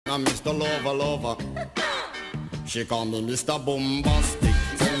I'm Mr. Lover Lover. She call me Mr. Bombastic,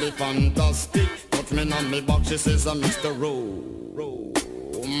 tell me fantastic. Touch me on me back, she says I'm Mr.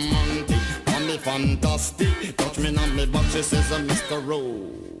 Romantic. Call me fantastic, touch me on me back, she says I'm Mr.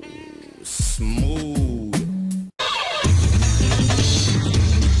 Smooth.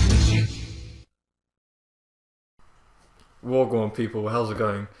 Wagwan people, how's it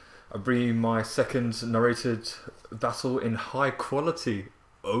going? I bring you my second narrated battle in high quality.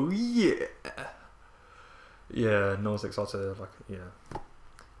 Oh yeah! Yeah, no one's excited, like, yeah.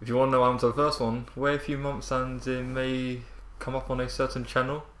 If you want to know what happened to the first one, wait a few months and it may come up on a certain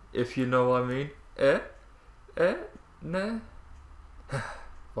channel, if you know what I mean. Nah?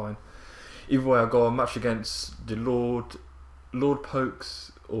 Fine. Either way, I got a match against the Lord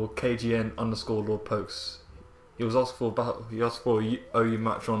Pokes, or KGN _ Lord Pokes. He asked for a OU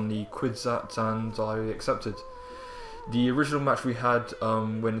match on the Quidzat and I accepted. The original match we had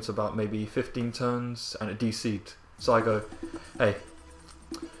went into about maybe 15 turns and it DC'd. So I go, hey,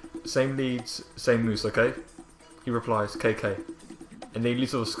 same leads, same moves, okay? He replies, KK. And then he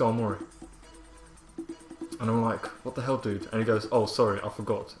leads with a Skarmory. And I'm like, what the hell, dude? And he goes, oh, sorry, I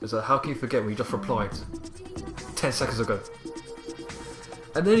forgot. It's like, how can you forget when you just replied 10 seconds ago?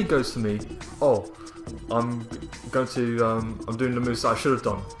 And then he goes to me, oh, I'm doing the moves that I should have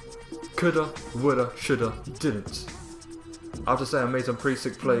done. Coulda, woulda, shoulda, didn't. I have to say I made some pretty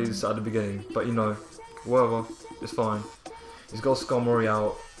sick plays at the beginning, but you know, whatever, it's fine. He's got Skarmory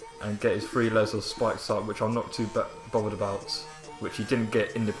out and get his 3 layers of spikes up, which I'm not too bothered about, which he didn't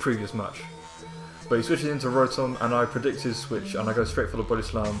get in the previous match. But he switches into Rotom and I predict his switch and I go straight for the Body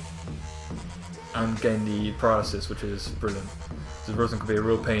Slam and gain the paralysis, which is brilliant. So Rotom can be a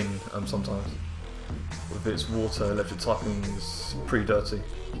real pain sometimes. With its water electric typing is pretty dirty.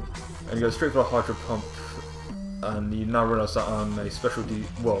 And he goes straight for the Hydro Pump and you now realise that I'm a special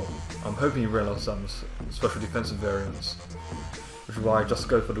I'm hoping you realise I'm a special defensive variant. Which is why I just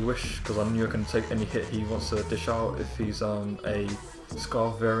go for the Wish, because I knew I can take any hit he wants to dish out if he's a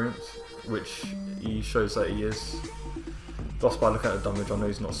Scarf variant, which he shows that he is. Just by looking at the damage I know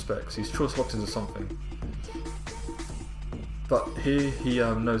he's not Specs, he's choice locked into something. But here he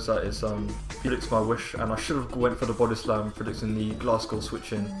knows that it's he predicts my Wish, and I should have went for the Body Slam, predicting the Glasgow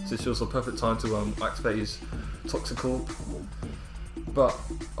switch in, since it was the perfect time to activate his Toxic Orb. But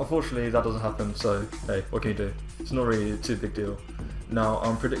unfortunately that doesn't happen, so hey, what can you do? It's not really too big deal. Now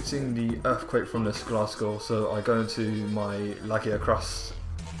I'm predicting the Earthquake from this Glasgow, so I go into my Laggy-Across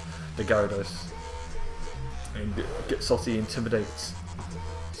the Gyarados and get salty, intimidates.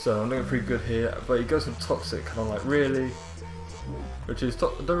 So I'm looking pretty good here, but he goes for Toxic, and I'm like, really? Which is, I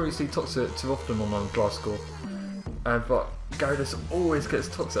don't really see Toxic too often on Glasgow. But Gyarados always gets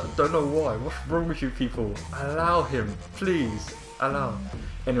Toxic, I don't know why. What's wrong with you people? Allow him, please, allow.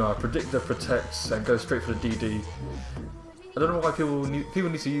 Anyway, I predict the Protects and go straight for the DD. I don't know why people need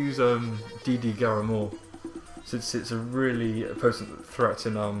to use DD Gyara more, since it's a really potent threat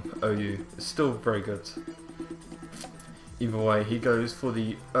in OU. It's still very good. Either way, he goes for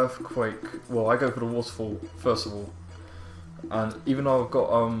the Earthquake. Well, I go for the Waterfall first of all. And even though I've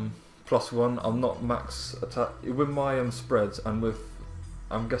got +1, I'm not max attack with my spreads, and with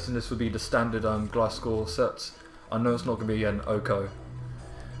I'm guessing this would be the standard Glasgow set. I know it's not going to be an Oko.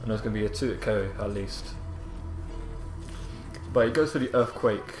 I know it's going to be a 2-hit KO at least. But he goes for the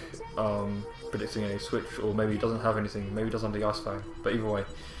Earthquake, predicting a switch, or maybe he doesn't have anything. Maybe he doesn't have the Ice Fang. But either way,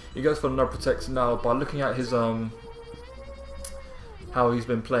 he goes for another Protect. Now, by looking at his how he's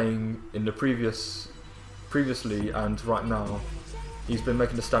been playing in the previously and right now, he's been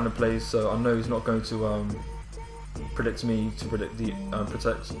making the standard plays, so I know he's not going to predict me to predict the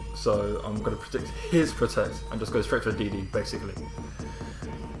Protect, so I'm going to predict his Protect and just go straight for the DD basically.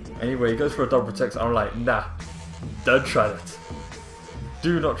 Anyway, he goes for a double Protect, I'm like, nah, don't try that.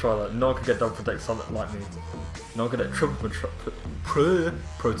 Do not try that. No one can get double Protect like me. No one can get triple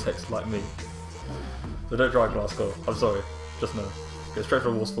Protect like me. So don't try Glasgow, I'm sorry, just know. Go straight for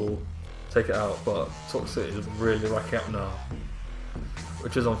a Waterfall, take it out, but Toxic is really racking up now,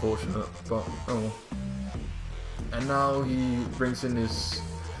 which is unfortunate, but oh well. And now he brings in his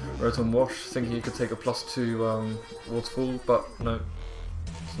Rotom Wash, thinking he could take a +2 Waterfall, but no,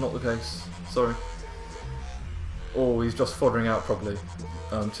 it's not the case, sorry. Or he's just foddering out probably,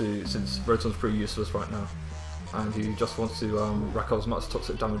 since Rotom's pretty useless right now, and he just wants to rack up as much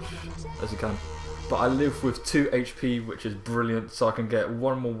toxic damage as he can. But I live with 2 HP, which is brilliant, so I can get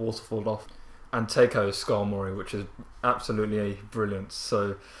 1 more Waterfall off and take out Skarmory, which is absolutely brilliant.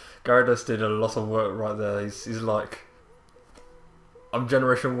 So Gyarados did a lot of work right there. He's like, I'm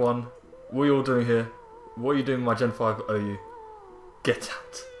Generation 1, what are you all doing here? What are you doing in my Gen 5 OU? Get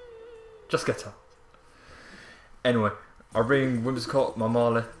out. Just get out. Anyway, I bring Whimsicott, my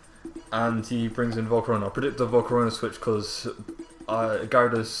Marley, and he brings in Volcarona. I predict the Volcarona switch because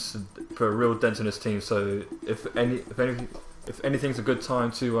Gyarados put a real dent in his team. So if anything's a good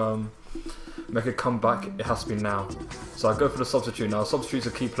time to make a comeback, it has to be now. So I go for the substitute now. Substitute's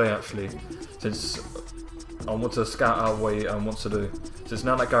a key play actually, since I want to scout out what he wants to do. Since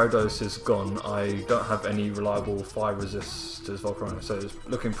now that Gyarados is gone, I don't have any reliable fire resists to his Volcarona, so it's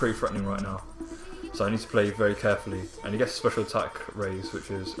looking pretty threatening right now. So I need to play very carefully. And he gets a special attack raise, which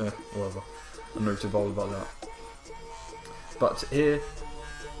is, whatever. I'm not too bothered about that. But here,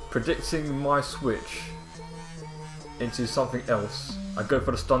 predicting my switch into something else, I go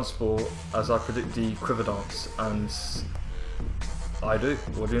for the Stun Spore as I predict the Quiver Dance, and I do.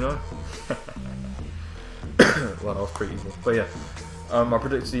 What do you know? Well, that was pretty evil. But yeah, I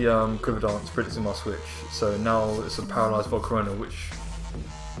predict the Quiver Dance, predicting my switch. So now it's a Paralyzed Volcarona, which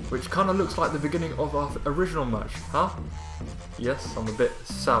kind of looks like the beginning of our original match, huh? Yes, I'm a bit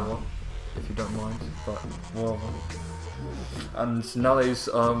sour, if you don't mind, but whatever. And now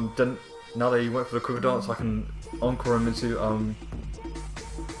now they went for the Quiver Dance, I can encore him into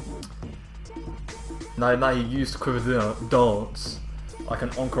now he used Quiver Dance, I can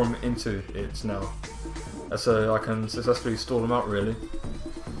encore him into it now. So I can successfully stall him out really.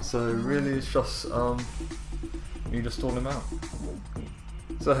 So really it's just you just stall him out.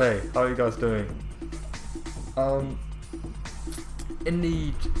 So hey, how are you guys doing? In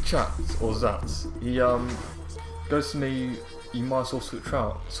the chat or Zats, he goes to me, you might as well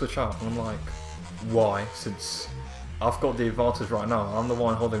switch out, and I'm like, why? Since I've got the advantage right now, I'm the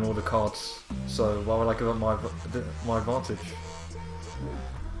one holding all the cards, so why would I give up my advantage?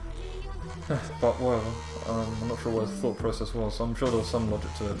 But whatever, I'm not sure what his thought process was, I'm sure there was some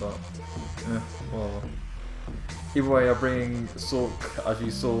logic to it, but yeah, whatever. Either way, I bring Sork, as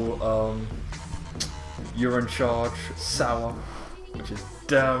you saw, you're in charge, Sour, which is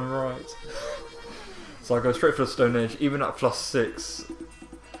damn right. So I go straight for the Stone Edge, even at +6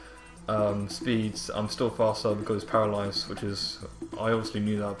 speeds, I'm still faster because Paralyzed, which is, I obviously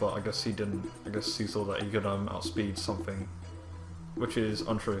knew that, but I guess he didn't. I guess he thought that he could outspeed something, which is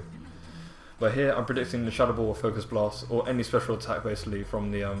untrue. But here I'm predicting the Shadow Ball or Focus Blast, or any special attack basically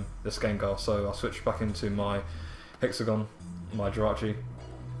from the Gengar, so I'll switch back into my Hexagon, my Jirachi,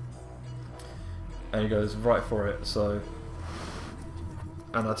 and he goes right for it, so,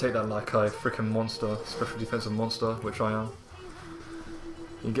 and I take that like a freaking monster, special defensive monster, which I am.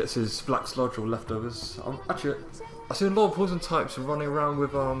 He gets his Black Sludge or leftovers. Actually, I see a lot of poison types running around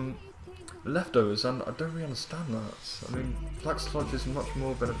with leftovers, and I don't really understand that. I mean, Black Sludge is much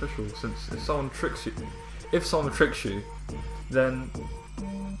more beneficial, since if someone tricks you, then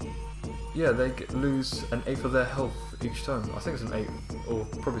yeah, they lose an 1/8 of their health each turn. I think it's an 1/8, or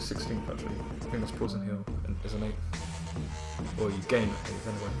probably 16th actually. I think that's Poison Heal is an 1/8, or you gain an 1/8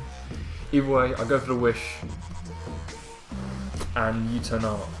 anyway. Either way, I go for the Wish, and U-turn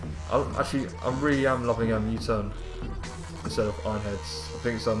out. I really am loving U-turn instead of Iron Heads. I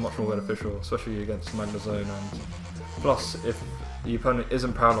think it's much more beneficial, especially against Magnezone, and plus if the opponent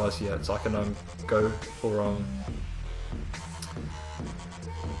isn't paralyzed yet, I can go for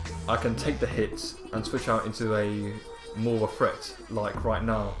I can take the hits and switch out into a more of a threat, like right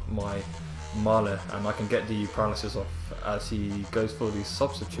now my Marle, and I can get the paralysis off as he goes for these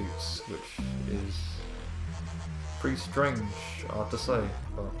substitutes, which is pretty strange, I have to say,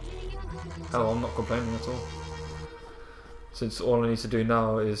 but hell, I'm not complaining at all. Since all I need to do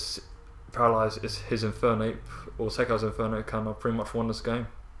now is paralyze his Infernape, or take out his Infernape, and I've pretty much won this game.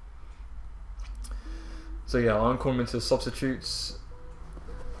 So yeah, I'm calling into substitutes,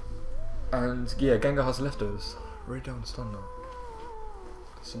 and yeah, Gengar has leftovers. Really don't understand now.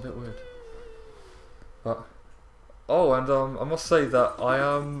 It's a bit weird. But oh, and I must say that I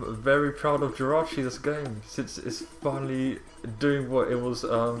am very proud of Jirachi this game, since it's finally doing what it was,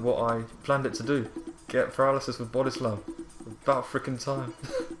 what I planned it to do. Get paralysis with Body Slam. About freaking time.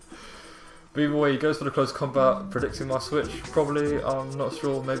 But either way, he goes for the close combat, predicting my switch. Probably, I'm not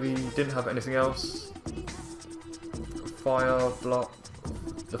sure, maybe he didn't have anything else. Fire, Blood.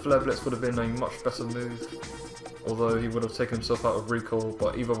 The Flare Blitz would have been a much better move, although he would have taken himself out of recall,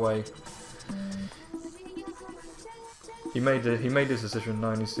 but either way, he made his decision.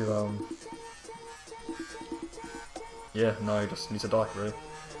 Now he needs to yeah, no, he just needs to die really.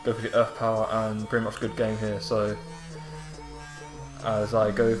 Go for the Earth Power, and pretty much good game here. So as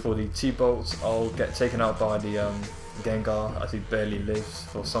I go for the T-Bolts, I'll get taken out by the Gengar as he barely lives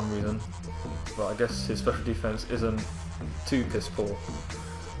for some reason, but I guess his special defense isn't too piss poor.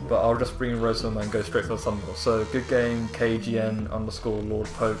 but I'll just bring Rotom and go straight for the Thunderbolt. So good game, KGN underscore Lord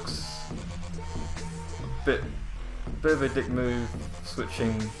Pokes. Bit of a dick move,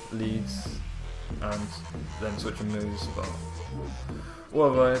 switching leads and then switching moves, but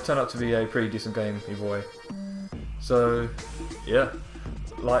whatever, it turned out to be a pretty decent game either way. So yeah,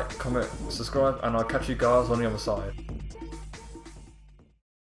 like, comment, subscribe, and I'll catch you guys on the other side.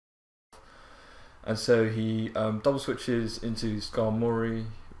 And so he double switches into Skarmory,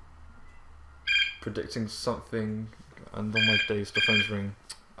 predicting something, and on my days the phone's ring.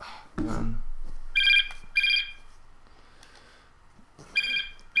 Man.